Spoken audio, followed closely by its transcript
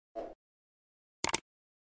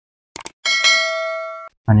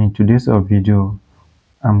And in today's video,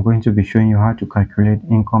 I'm going to be showing you how to calculate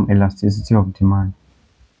income elasticity of demand.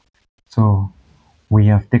 So we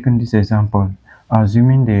have taken this example,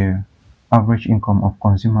 assuming the average income of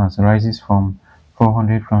consumers rises from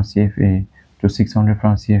 400 francs CFA to 600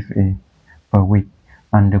 francs CFA per week,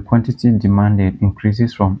 and the quantity demanded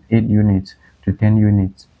increases from 8 units to 10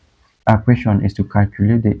 units. Our question is to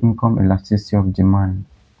calculate the income elasticity of demand.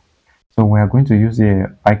 So we are going to use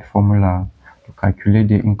the Ike formula to calculate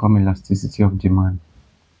the income elasticity of demand.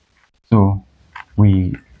 So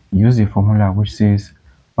we use a formula which says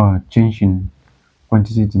change in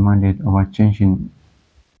quantity demanded over change in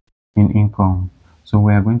income. So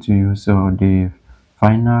we are going to use the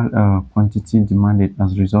final quantity demanded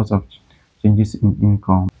as a result of changes in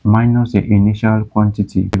income minus the initial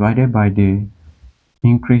quantity divided by the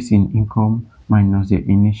increase in income minus the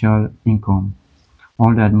initial income,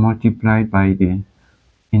 all that multiplied by the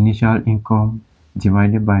initial income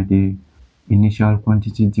divided by the initial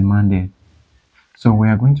quantity demanded. So we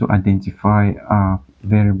are going to identify our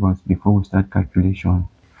variables before we start calculation.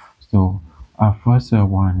 So our first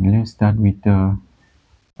one, let's start with our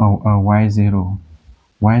y0.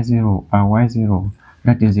 Y0,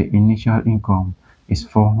 that is the initial income, is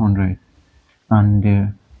 400,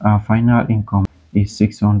 and our final income is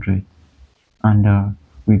 600. And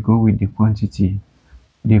we go with the quantity.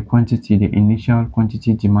 The initial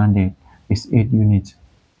quantity demanded is 8 units,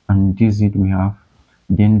 and this is it we have.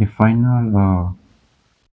 Then the final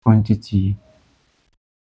quantity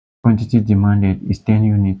demanded is 10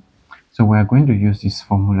 units. So we are going to use this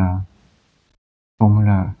formula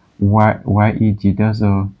YEG, that's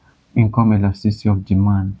a income elasticity of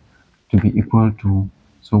demand, to be equal to,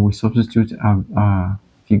 so we substitute our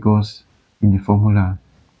figures in the formula.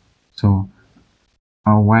 So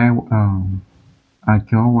our our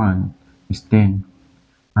Q1 is 10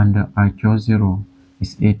 and our Q0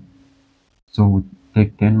 is 8. So we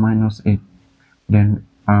take 10 minus 8. Then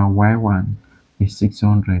our Y1 is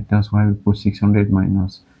 600. That's why we put 600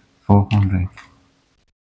 minus 400.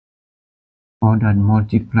 All that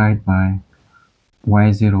multiplied by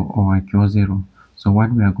Y0 or Q0. So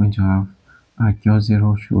what we are going to have, our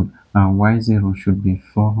Y0 should be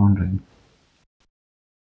 400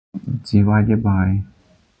 divided by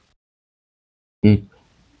 8.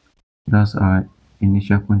 That's our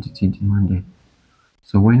initial quantity demanded.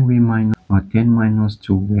 So when we minus or 10 minus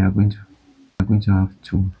 2, we are going to have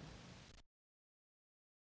 2.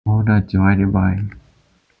 All that divided by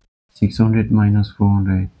 600 minus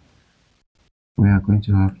 400, we are going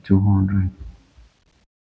to have 200.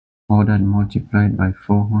 All that multiplied by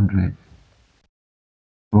 400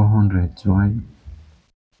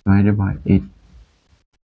 divided by 8.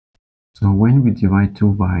 So when we divide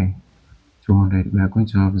 2 by 200, we are going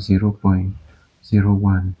to have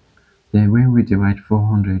 0.01. Then when we divide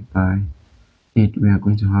 400 by 8, we are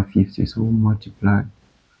going to have 50. So we multiply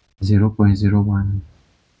 0.01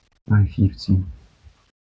 by 50.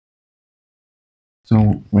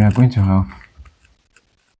 So we are going to have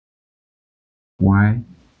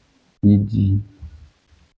YEG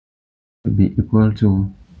will be equal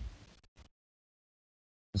to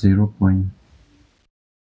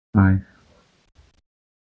 0.5.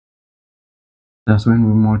 That's when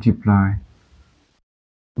we multiply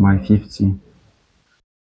by 50.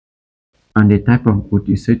 And the type of good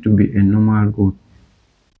is said to be a normal good.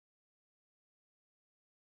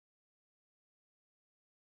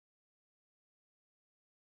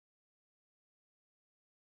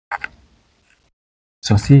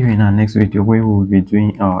 So see you in our next video where we will be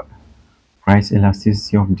doing our price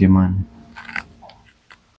elasticity of demand.